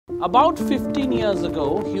About 15 years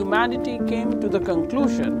ago, humanity came to the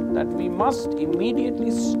conclusion that we must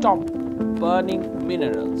immediately stop burning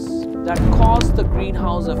minerals that cause the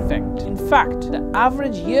greenhouse effect. In fact, the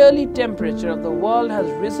average yearly temperature of the world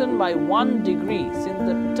has risen by 1 degree since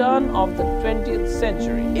the turn of the 20th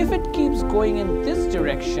century. If it keeps going in this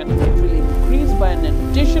direction, it will increase by an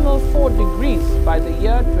additional 4 degrees by the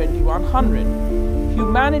year 2100.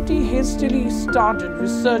 Humanity hastily started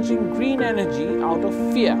researching green energy out of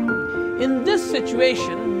fear. In this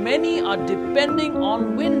situation, many are depending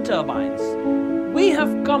on wind turbines. We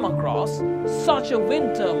have come across such a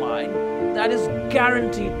wind turbine that is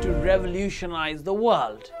guaranteed to revolutionize the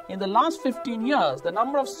world. In the last 15 years, the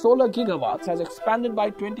number of solar gigawatts has expanded by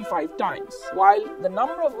 25 times, while the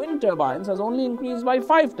number of wind turbines has only increased by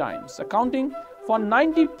 5 times, accounting for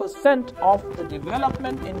 90% of the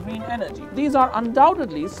development in green energy. These are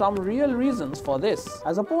undoubtedly some real reasons for this,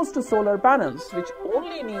 as opposed to solar panels, which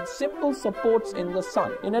only need simple supports in the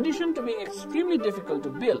sun. In addition to being extremely difficult to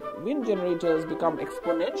build, wind generators become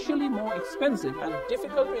exponentially more expensive and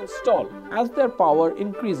difficult to install as their power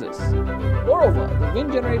increases. Moreover, the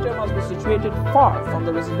wind generator must be situated far from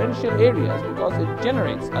the residential areas because it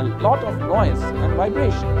generates a lot of noise and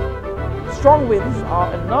vibration. Strong winds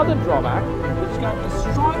are another drawback which can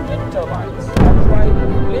destroy wind turbines. That's why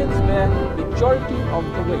the blades bear the majority of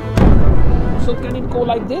the weight. So can it go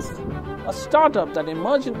like this? A startup that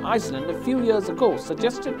emerged in Iceland a few years ago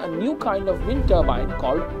suggested a new kind of wind turbine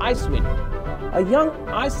called Icewind. A young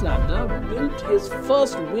Icelander built his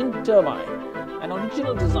first wind turbine, an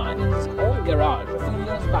original design, in his own garage a few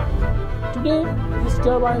years back. Today, these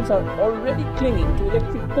turbines are already clinging to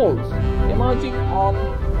electric poles, emerging on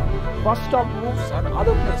bus stop roofs and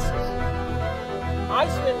other places.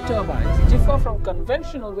 Ice wind turbines differ from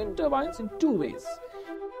conventional wind turbines in 2 ways.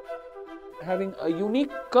 Having a unique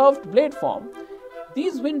curved blade form,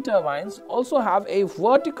 these wind turbines also have a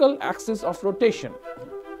vertical axis of rotation.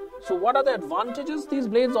 So what are the advantages these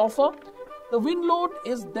blades offer? The wind load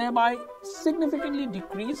is thereby significantly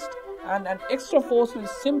decreased and an extra force will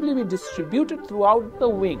simply be distributed throughout the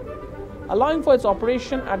wing, allowing for its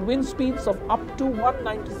operation at wind speeds of up to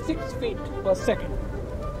 196 feet per second.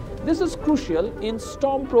 This is crucial in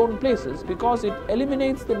storm-prone places because it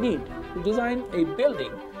eliminates the need to design a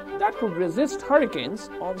building that could resist hurricanes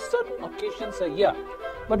on certain occasions a year,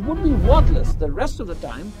 but would be worthless the rest of the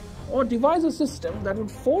time, or devise a system that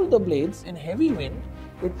would fold the blades in heavy wind.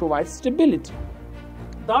 It provides stability.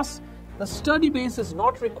 Thus, the sturdy base is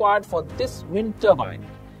not required for this wind turbine.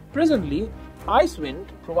 Presently, Icewind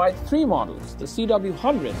provides 3 models: the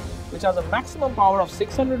CW100, which has a maximum power of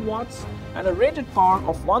 600 watts and a rated power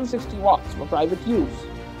of 160 watts for private use.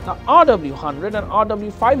 The RW100 and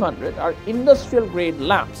RW500 are industrial grade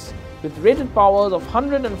lamps with rated powers of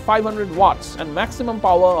 100 and 500 watts and maximum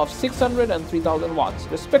power of 600 and 3000 watts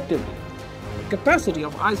respectively. The capacity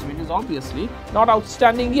of Icewind is obviously not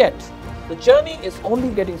outstanding yet. The journey is only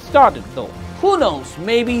getting started though. Who knows,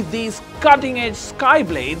 maybe these cutting-edge sky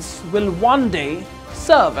blades will one day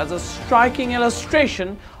serve as a striking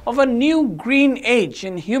illustration of a new green age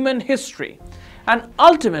in human history and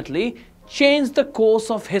ultimately change the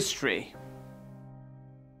course of history.